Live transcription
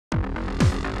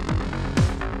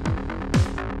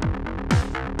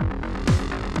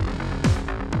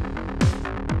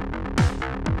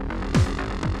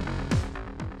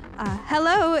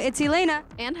Hello, it's Elena.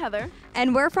 And Heather.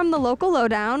 And we're from the local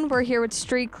lowdown. We're here with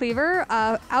Street Cleaver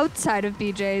outside of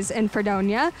BJ's in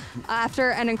Fredonia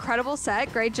after an incredible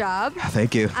set. Great job.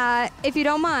 Thank you. If you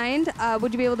don't mind,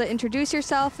 would you be able to introduce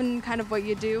yourself and kind of what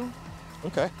you do?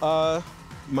 Okay.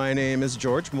 My name is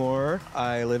George Moore.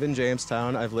 I live in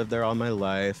Jamestown. I've lived there all my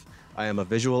life. I am a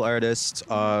visual artist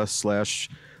slash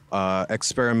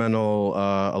experimental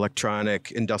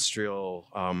electronic industrial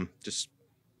just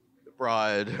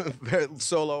broad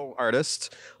solo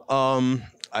artist.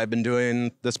 I've been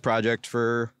doing this project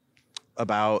for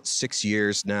about 6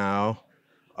 years now.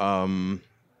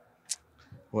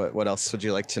 What else would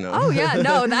you like to know? Oh yeah,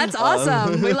 no, that's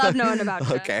awesome. We love knowing about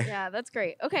you. Okay. Yeah, that's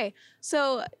great. Okay,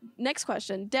 so next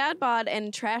question. Dad Bod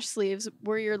and Trash Sleeves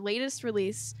were your latest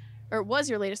release, or was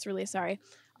your latest release, sorry.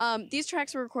 These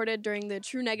tracks were recorded during the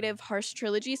True Negative Harsh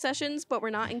Trilogy sessions, but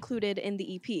were not included in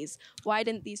the EPs. Why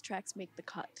didn't these tracks make the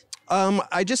cut?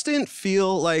 I just didn't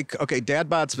feel like, okay, Dad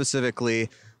Bod specifically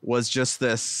was just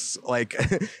this, like,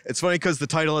 it's funny because the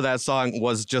title of that song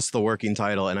was just the working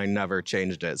title and I never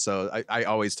changed it. So I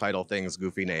always title things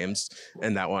goofy names.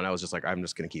 And that one, I was just like, I'm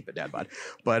just going to keep it Dad Bod.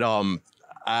 But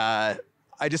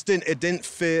it didn't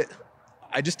fit.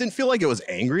 I just didn't feel like it was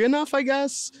angry enough, I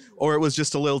guess, or it was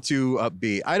just a little too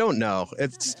upbeat. I don't know.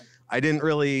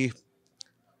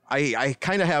 I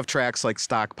kind of have tracks like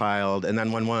stockpiled, and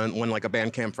then when like a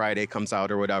Bandcamp Friday comes out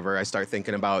or whatever, I start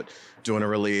thinking about doing a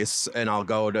release, and I'll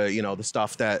go to, the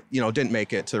stuff that, didn't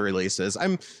make it to releases.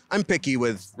 I'm picky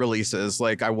with releases.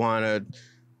 Like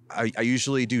I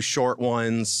usually do short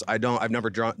ones. I've never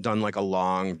done like a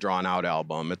long drawn out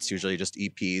album. It's usually just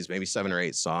EPs, maybe 7 or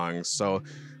 8 songs. So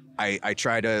I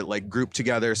try to like group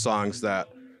together songs that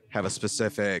have a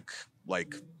specific,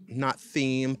 like, not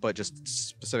theme, but just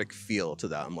specific feel to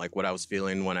them, like what I was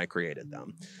feeling when I created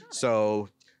them. So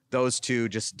those two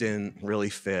just didn't really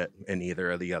fit in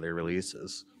either of the other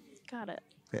releases. Got it.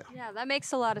 Yeah, that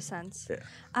makes a lot of sense.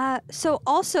 Yeah. So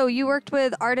also you worked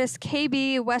with artists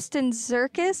KB, Weston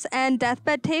Circus, and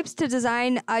Deathbed Tapes to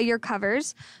design your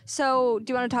covers. So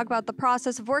do you want to talk about the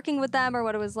process of working with them or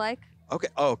what it was like? Okay.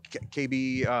 Oh,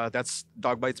 KB, that's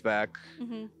Dog Bites Back,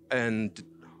 and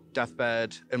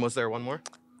Deathbed, and was there one more?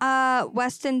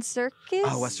 Weston Circus.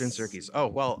 Oh, Western Circus. Oh,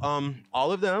 well,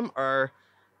 all of them are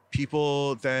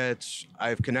people that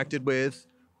I've connected with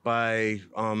by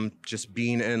just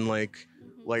being in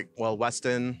well,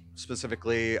 Weston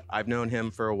specifically, I've known him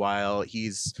for a while.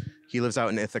 He lives out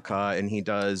in Ithaca, and he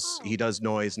does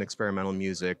noise and experimental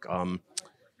music.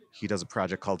 He does a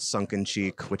project called Sunken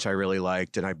Cheek, which I really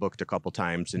liked, and I booked a couple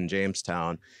times in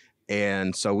Jamestown.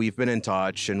 And so we've been in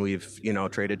touch, and we've,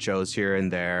 traded shows here and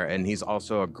there. And he's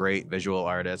also a great visual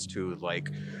artist who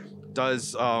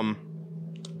does,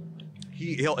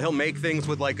 he'll make things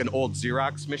with like an old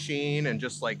Xerox machine and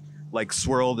just like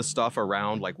swirl the stuff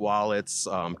around like while it's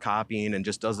copying, and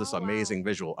just does this amazing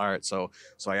visual art. So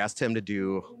I asked him to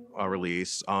do a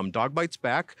release. Dog Bites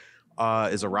Back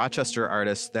is a Rochester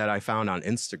artist that I found on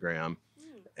Instagram,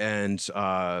 and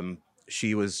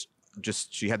she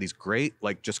had these great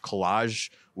just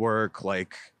collage work,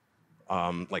 like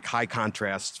high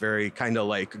contrast, very kind of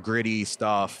like gritty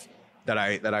stuff that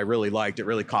I really liked. It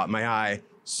really caught my eye.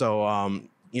 So I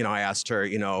asked her,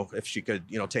 if she could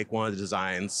take one of the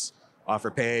designs off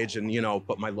her page and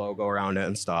put my logo around it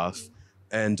and stuff.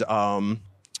 And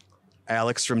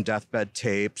Alex from Deathbed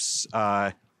Tapes,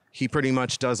 he pretty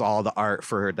much does all the art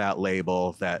for that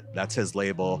label. That's his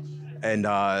label. And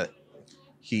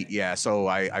so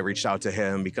I reached out to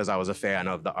him because I was a fan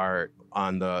of the art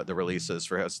on the releases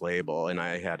for his label, and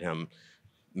I had him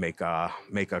make a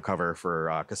cover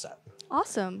for cassette.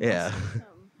 Awesome. Yeah. Awesome.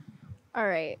 All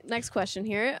right, next question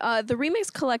here. The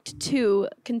Remix Collect 2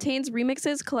 contains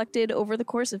remixes collected over the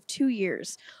course of 2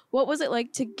 years. What was it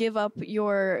like to give up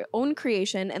your own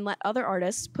creation and let other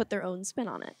artists put their own spin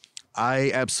on it?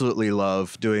 I absolutely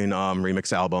love doing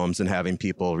remix albums and having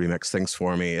people remix things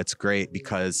for me. It's great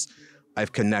because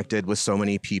I've connected with so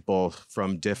many people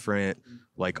from different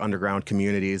underground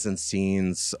communities and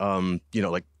scenes,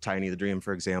 like Tiny the Dream,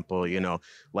 for example,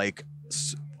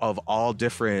 of all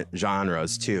different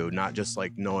genres too, not just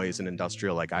like noise and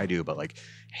industrial like I do, but like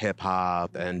hip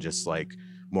hop and just like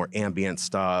more ambient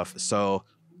stuff. So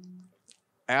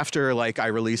after I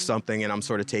release something and I'm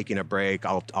sort of taking a break,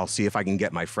 I'll see if I can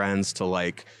get my friends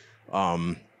to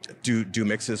do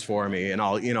mixes for me, and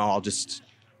I'll just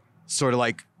sort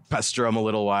of pester them a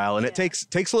little while, and it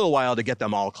takes a little while to get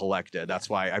them all collected. That's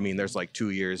why there's 2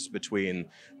 years between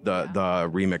the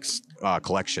remix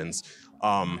collections.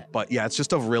 But yeah, it's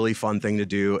just a really fun thing to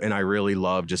do, and I really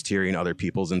love just hearing other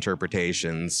people's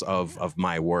interpretations of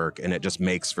my work, and it just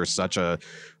makes for such a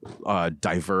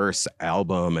diverse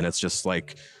album, and it's just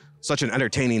like such an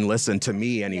entertaining listen to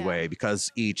me anyway,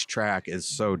 because each track is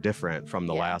so different from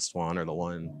the last one or the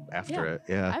one after it.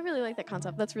 Yeah, I really like that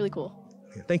concept. That's really cool.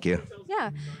 Thank you.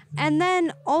 Yeah. And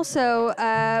then also,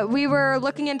 we were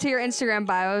looking into your Instagram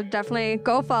bio. Definitely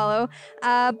go follow.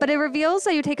 But it reveals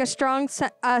that you take a strong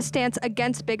stance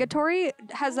against bigotry.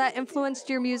 Has that influenced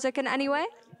your music in any way?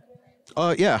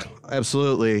 Yeah,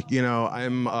 absolutely. You know,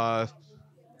 I'm not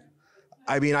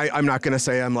going to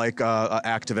say I'm like an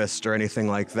activist or anything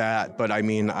like that, but I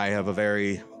mean, I have a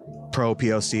very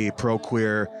pro-POC,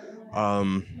 pro-queer,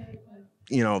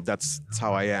 you know, that's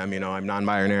how I am. You know, I'm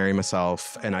non-binary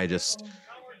myself, and I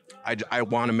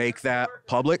want to make that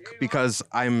public because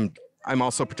I'm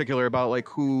also particular about like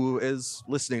who is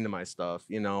listening to my stuff.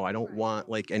 You know, I don't want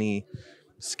like any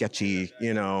sketchy,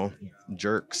 you know,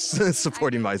 jerks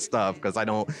supporting my stuff, because I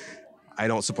don't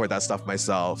support that stuff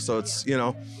myself. So it's, you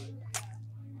know,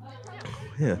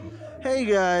 yeah. Hey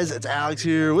guys, it's Alex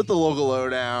here with the local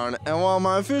lowdown, and while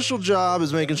my official job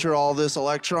is making sure all this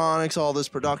electronics, all this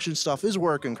production stuff is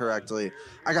working correctly,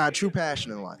 I got a true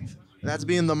passion in life, and that's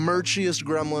being the merchiest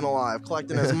gremlin alive,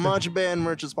 collecting as much band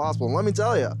merch as possible. And let me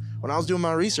tell you, when I was doing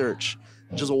my research,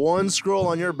 just one scroll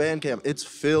on your Bandcamp, it's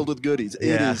filled with goodies.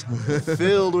 It is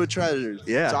filled with treasures.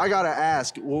 Yeah. So I gotta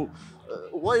ask, well,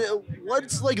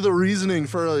 what's like the reasoning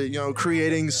for, you know,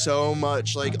 creating so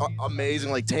much like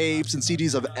amazing like tapes and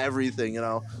CDs of everything, you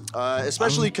know,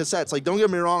 especially cassettes. Like, don't get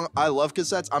me wrong, I love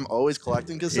cassettes. I'm always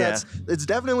collecting cassettes. It's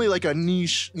definitely like a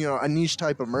niche, you know, a niche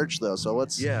type of merch though. So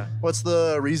what's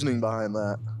the reasoning behind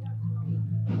that?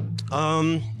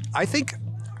 I think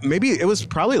maybe it was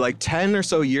probably like 10 or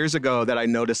so years ago that I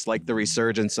noticed like the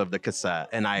resurgence of the cassette,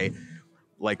 and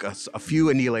like a few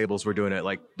indie labels were doing it,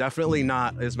 like definitely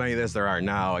not as many as there are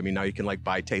now. I mean, now you can like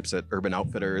buy tapes at Urban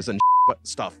Outfitters and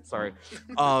stuff. Sorry.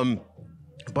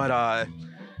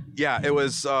 Yeah, it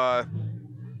was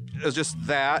just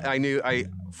that I knew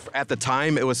at the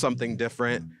time it was something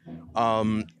different.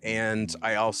 And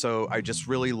I just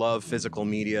really love physical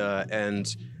media,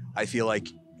 and I feel like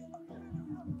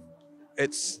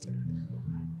it's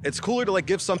cooler to like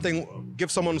give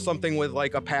someone something with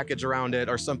like a package around it,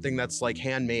 or something that's like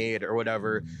handmade or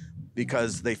whatever,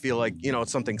 because they feel like, you know,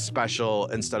 it's something special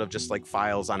instead of just like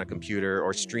files on a computer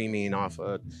or streaming off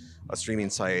a streaming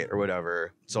site or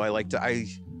whatever. So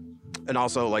and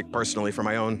also like personally for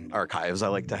my own archives, I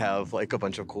like to have like a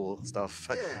bunch of cool stuff.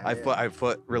 I've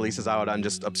put releases out on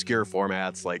just obscure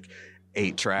formats like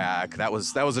 8-track. That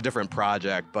was a different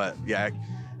project, but yeah.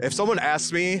 If someone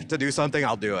asks me to do something,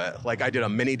 I'll do it. Like I did a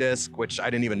mini disc, which I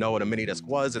didn't even know what a mini disc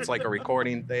was. It's like a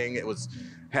recording thing.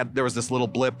 There was this little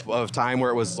blip of time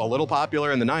where it was a little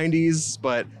popular in the 90s,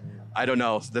 but I don't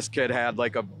know. This kid had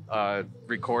like a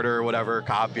recorder or whatever,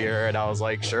 copier, and I was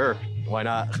like, sure, why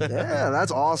not? Yeah,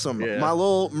 that's awesome. Yeah. My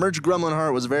little merch gremlin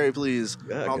heart was very pleased.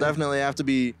 Yeah, I'll definitely have to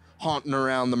be haunting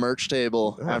around the merch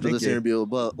table after thank this you. interview.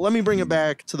 But let me bring it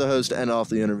back to the host to end off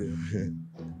the interview.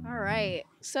 All right.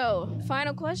 So,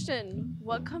 final question.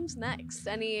 What comes next?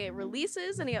 Any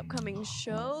releases? Any upcoming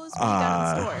shows? What you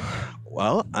got in store?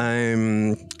 Well,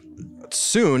 I'm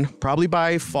soon, probably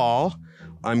by fall,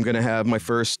 I'm gonna have my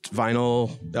first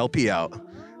vinyl LP out,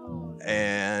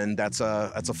 and that's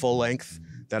a full length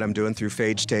that I'm doing through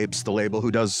Phage Tapes, the label who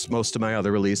does most of my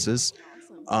other releases.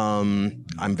 I'm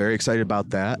very excited about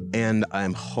that, and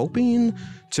I'm hoping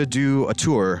to do a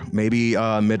tour, maybe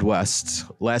Midwest.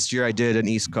 Last year I did an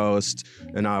East Coast,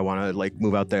 and now I want to like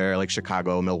move out there, like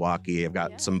Chicago, Milwaukee. I've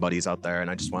got some buddies out there,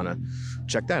 and I just want to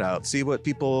check that out, see what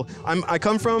people. I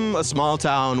come from a small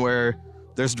town where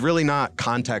there's really not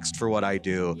context for what I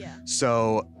do.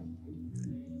 So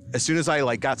as soon as I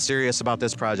like got serious about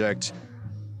this project,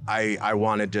 I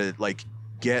wanted to like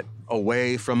get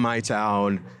away from my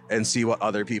town and see what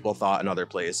other people thought in other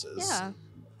places.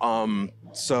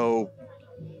 So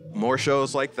more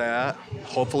shows like that,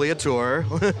 hopefully a tour,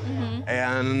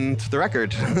 and the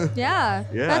record. Yeah,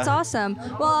 that's awesome.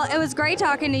 Well, it was great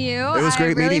talking to you. It was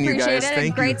great meeting you guys. I really appreciate it.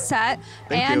 Thank Great you. set.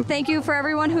 Thank you for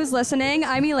everyone who's listening.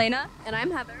 I'm Elena. And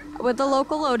I'm Heather. With the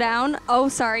local lowdown. Oh,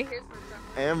 sorry. Here's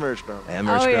And merch gremlin. And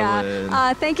Merch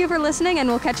Gremlin. Thank you for listening, and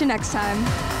we'll catch you next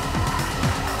time.